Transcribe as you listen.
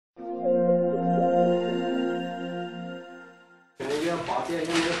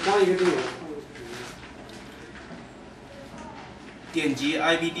点击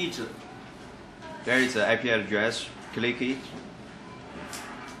IP 地址。There is an IP address. Click it.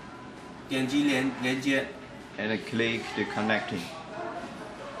 点击连接。And click the connecting.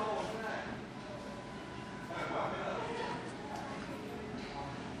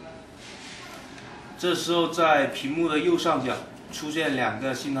 这时候在屏幕的右上角出现2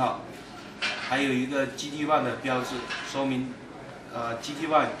个信号，还有一个 GT1 的标志，说明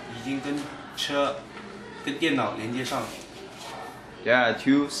GT1 已经跟电脑连接上了。There are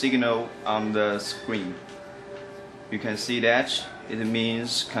 2 signals on the screen. You can see that it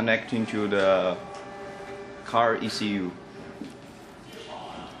means connecting to the car ECU.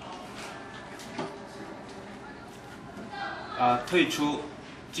 退出，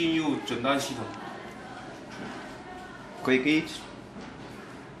进入诊断系统。Click it.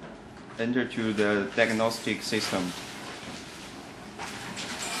 Enter to the diagnostic system.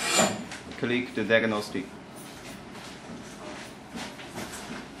 Click the diagnostic.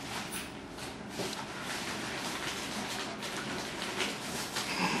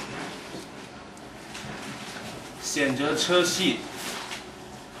 选择车系。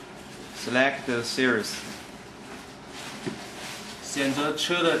Select the series. 选择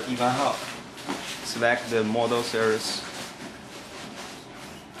车的底盘号。Select the model series.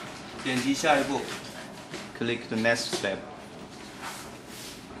 点击下一步。Click the next step.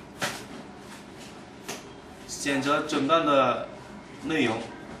 选择诊断的内容。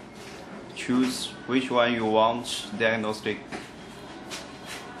Choose which one you want diagnostic.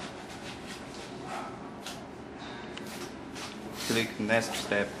 Click next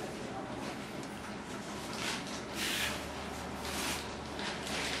step.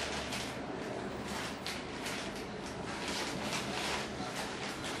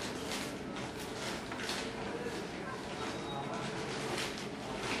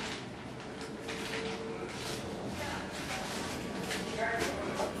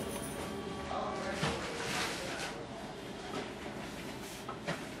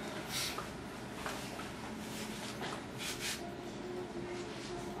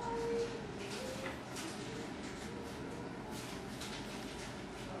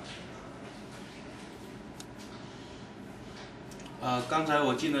刚才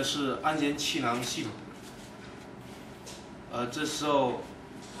我进的是安全气囊系统。这时候，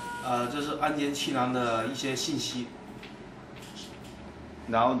这是安全气囊的一些信息。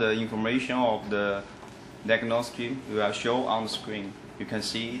Now the information of the diagnostic will show on the screen. You can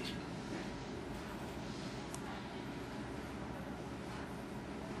see it.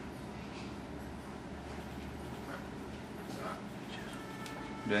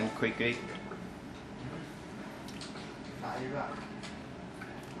 Then click it.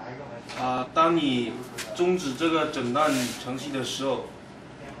 当你终止这个诊断程序的时候，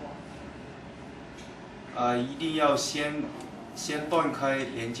一定要先断开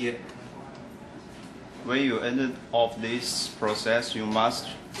连接。When you end off this process, you must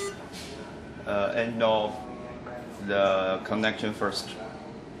end off the connection first.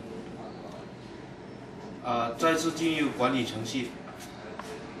 再次进入管理程序。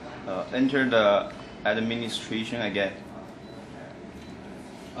Enter the administration again.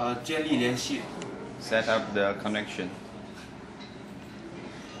 建立联系。Set up the connection.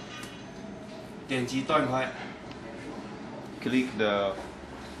 点击断开。Click the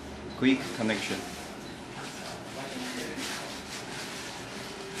quick connection.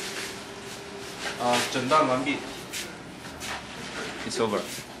 诊断完毕。It's over.